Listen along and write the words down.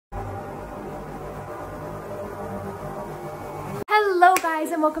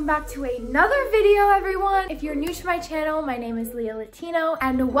guys, and welcome back to another video, everyone. If you're new to my channel, my name is Leah Latino,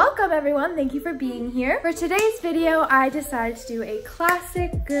 and welcome everyone. Thank you for being here. For today's video, I decided to do a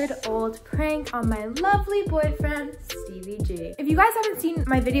classic good old prank on my lovely boyfriend, StevieG. If you guys haven't seen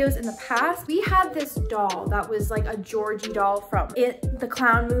my videos in the past, we had this doll that was like a Georgie doll from the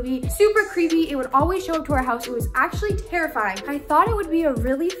Clown movie. Super creepy. It would always show up to our house. It was actually terrifying. I thought it would be a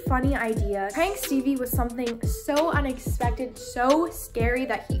really funny idea. Prank Stevie was something so unexpected, so scary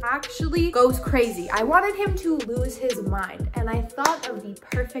that he actually goes crazy. I wanted him to lose his mind, and I thought of the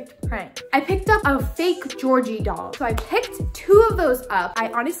perfect prank. I picked up a fake Georgie doll. So I picked two of those up. I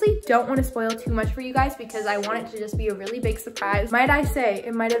honestly don't want to spoil too much for you guys because I want it to just be a really big surprise. Might I say,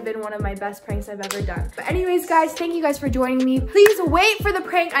 it might have been one of my best pranks I've ever done. But anyways, guys, thank you guys for joining me. Please wait for the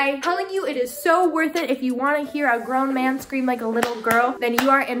prank. I'm telling you, it is so worth it. If you want to hear a grown man scream like a little girl, then you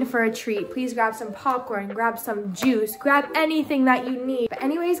are in for a treat. Please grab some popcorn, grab some juice, grab anything that you need. But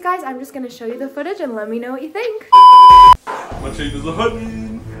anyways, guys, I'm just gonna show you the footage and let me know what you think. My shade is a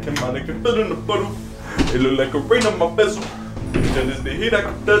hutton, and my neck is in the bottle. It look like a rain on my bezel. Then it's the heat, I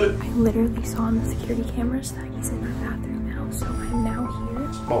can tell it. I literally saw on the security cameras that he's in our bathroom now, so I'm now here.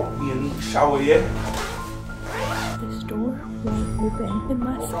 Oh, we in the shower yet? This door won't open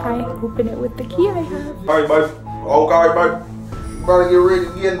unless I open it with the key I have. Alright, babe. Okay, babe. You better get ready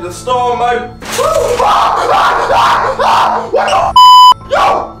to get into the storm, babe. What the Yo!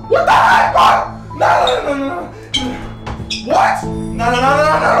 What the heck, bro? No. What? No.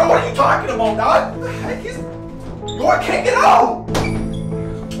 What are you talking about, dog? What the heck is... Yo, I can't get out!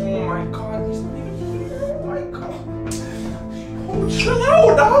 Oh my god, he's not even here. Oh my god. Oh, chill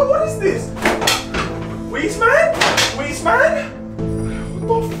out, dog. What is this? Wasteman?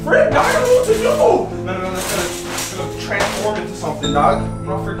 What the frick, dog? I don't know what to do. No. It's gonna transform into something, dog. I'm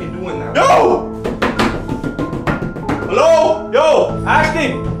not freaking doing that. Yo! Hello? Yo!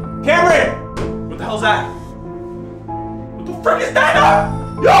 Acting! Cameron! What the hell's that? What the frick is that,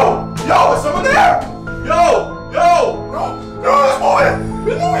 dog? Yo! Is someone there? Yo! It's moving!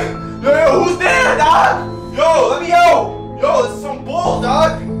 Yo, who's there, dog? Yo, let me out! Yo, this is some bull,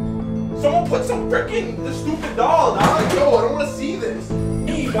 dog! Someone put some freaking the stupid doll, dog! Yo, I don't want to see this!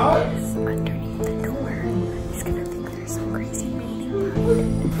 Hey, dog! Underneath the door. He's gonna think there's some crazy meaning. I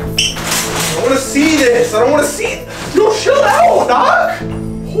don't want to see this! I don't want to see... Yo, chill out, dog!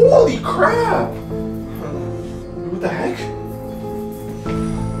 Holy crap! What the heck?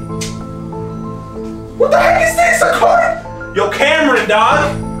 What the heck is this? A car? Yo, Cameron,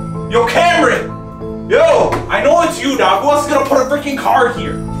 dog! Yo, Cameron! Yo, I know it's you, dog. Who else is gonna put a freaking car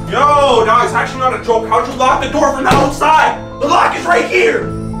here? Yo, dog, it's actually not a joke. How'd you lock the door from the outside? The lock is right here!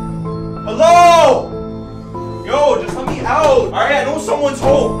 Hello? Yo, just let me out. Alright, I know someone's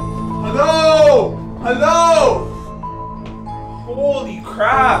home. Hello? Holy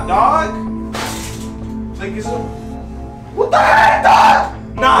crap, dog. Like, is it... What the heck, dog?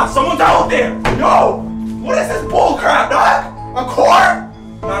 Nah, someone's out there. Yo, what is this bull crap, dog? A car?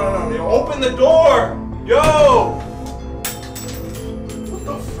 No. Yo, open the door. Yo. What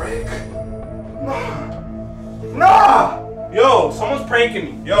the frick? Nah. Yo, someone's pranking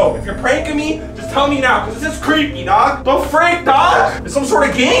me. Yo, if you're pranking me, just tell me now, because this is creepy, dog. The frick, dog? It's some sort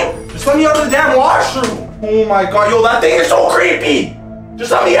of game? Just let me out of the damn washroom. Oh my god, yo, that thing is so creepy.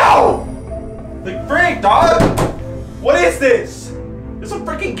 Just let me out. Like, frick, dog. What is this? Is this a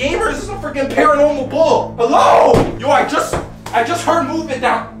freaking game or is this a freaking paranormal bull? Hello? Yo, I just heard movement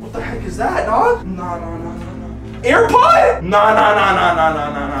now. What the heck is that, dog? No. AirPod? No.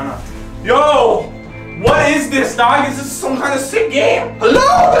 Yo, what is this, dog? Is this some kind of sick game?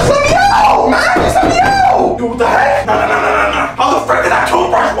 Hello? Just let me out, man. Just let me out. Yo, what the heck? No. How the frick did that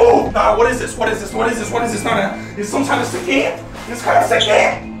toothbrush move? Nah, what is this? No. Is this some kind of sick game? This kind of sick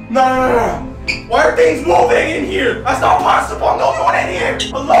game? No. Why are things moving in here? That's not possible. I'm the only one in here.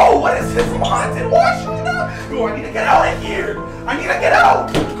 Hello? What is this? Some haunted washroom now? Yo, I need to get out of here. I need to get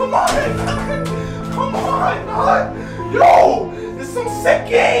out. Come on, man. Yo, this is some sick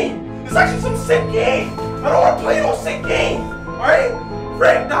game. This is actually some sick game. I don't want to play no sick game. Alright?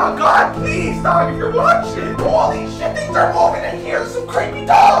 Frick, dog, God, please, dog, if you're watching. Holy shit, things are moving in here. There's some creepy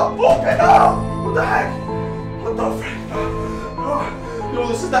dog. Open up. What the heck? What the frick? Yo,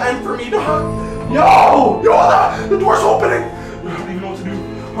 this is the end for me, dog. Yo, the door's opening. I don't even know what to do. I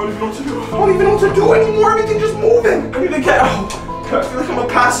don't even know what to do anymore. Everything's just moving. I need to get out. I feel like I'm gonna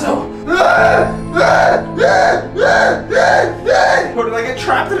pass out. Or did I get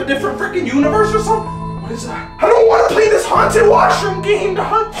trapped in a different freaking universe or something? What is that? I don't want to play this haunted washroom game,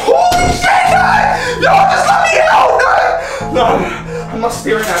 dog. Holy shit, dog. Yo, just let me out, dog. No, I'm not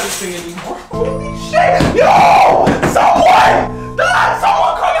staring at this thing anymore. Holy shit! Yo! Someone! Dad,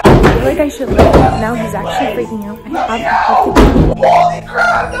 someone come out! I feel like I should let him out now. He's actually freaking out. I have to go. Holy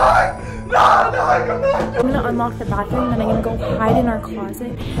crap, dog! No, I'm not. I'm gonna unlock the bathroom, then I'm gonna go hide in our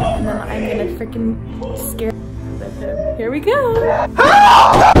closet, and then I'm gonna freaking scare with him. Here we go. I'm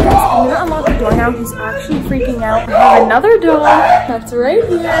gonna unlock the door now. He's actually freaking out. I have another door that's right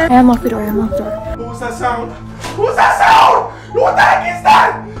here. I unlocked the door. What was that sound? What was that sound? What the heck is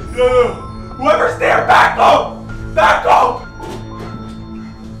that? Whoever's there, back up! Back up!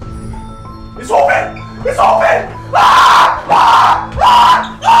 It's open! It's open! Ah! Ah!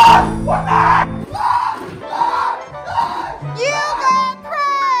 Ah! Ah! What the heck? You got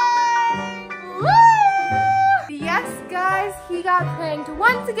pranked! Woo! Yes, guys, he got pranked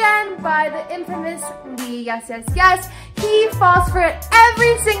once again by the infamous Lee. Yes, yes, yes. He falls for it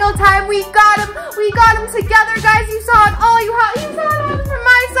every single time. We got him together, guys. You saw it all. You saw it all from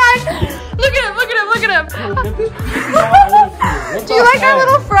my side. Look at him, look at him, look at him. Do you like our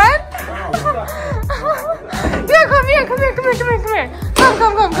little friend? Yeah, come here. Come.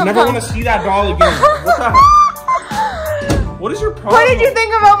 I never want to see that doll again. What the heck? What is your problem? What did you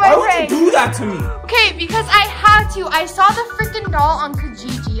think about my prank? Why would you do that to me? Okay, because I had to. I saw the freaking doll on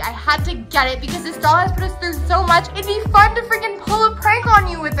Kijiji. I had to get it because this doll has put us through so much. It'd be fun to freaking pull a prank on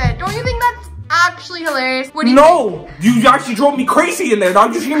you with it. Don't you think that's actually hilarious? What do you think? You actually drove me crazy in there,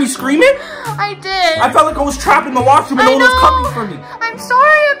 dog. Did you hear me screaming? I did. I felt like I was trapped in the washroom and no one was coming for me. I'm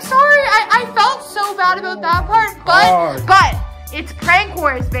sorry. I felt so bad about that part, but it's prank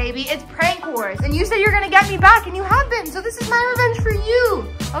wars, baby. It's prank wars. And you said you're gonna get me back, and you have been. So this is my revenge for you,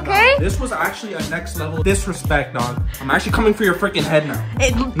 okay? This was actually a next level disrespect, dog. I'm actually coming for your freaking head now.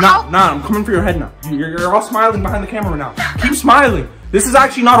 I'm coming for your head now. You're all smiling behind the camera now. Keep smiling. This is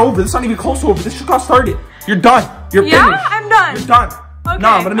actually not over. This is not even close to over. This just got started. You're done. You're finished. Yeah, I'm done. You're done. Okay, no,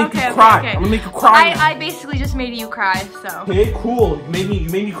 I'm gonna make you cry. Okay. I'm gonna make you cry. I basically just made you cry, so. Okay, cool. You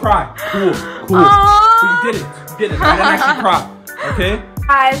made me cry. Cool. But you did it. I didn't actually cry. Okay?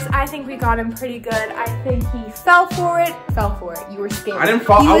 Guys, I think we got him pretty good. I think he fell for it. You were scared. I didn't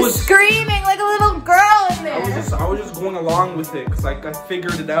fall. I was screaming like a little girl in there. I was just going along with it because like I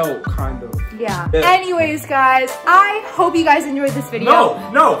figured it out, kind of. Yeah. Anyways, guys, I hope you guys enjoyed this video.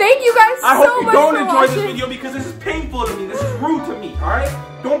 No. Thank you guys so much for watching. I hope you don't enjoy this video because this is painful to me. This is rude to me, alright?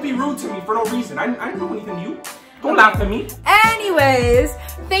 Don't be rude to me for no reason. I didn't do anything to you. Don't laugh at me. Anyways,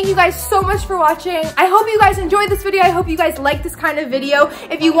 thank you guys so much for watching. I hope you guys enjoyed this video. I hope you guys like this kind of video.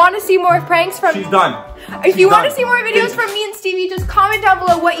 If you want to see more pranks from... She's done. If you want to see more videos from me and Stevie, just comment down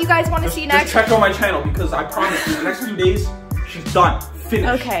below what you guys want to see next. Just check out my channel because I promise you the next few days, she's done.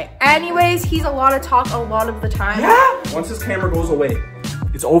 Finished. Okay. Anyways, he's a lot of talk a lot of the time. Yeah. Once this camera goes away,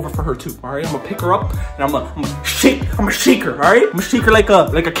 it's over for her too, all right? I'm gonna pick her up and I'm gonna shake her, all right? I'm gonna shake her like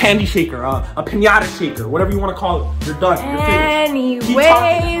a candy shaker, a piñata shaker, whatever you want to call it. You're done. You're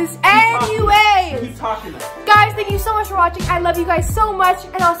finished. Keep talking. Guys, thank you so much for watching. I love you guys so much,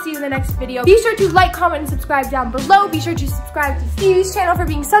 and I'll see you in the next video. Be sure to like, comment, and subscribe down below. Be sure to subscribe to Stevie's channel for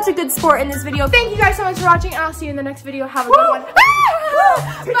being such a good sport in this video. Thank you guys so much for watching, and I'll see you in the next video. Have a good one. Bye.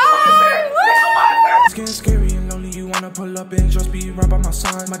 It's getting scary and lonely. You wanna pull up and just be right by my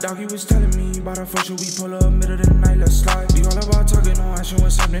side. My doggy was telling me about a photo. We pull up middle of the night, let's slide. We all about talking, no action.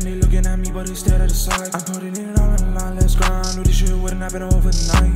 What's happening? They looking at me, but they stare to the side. I'm putting it all in line, let's grind. Do this shit wouldn't happen overnight.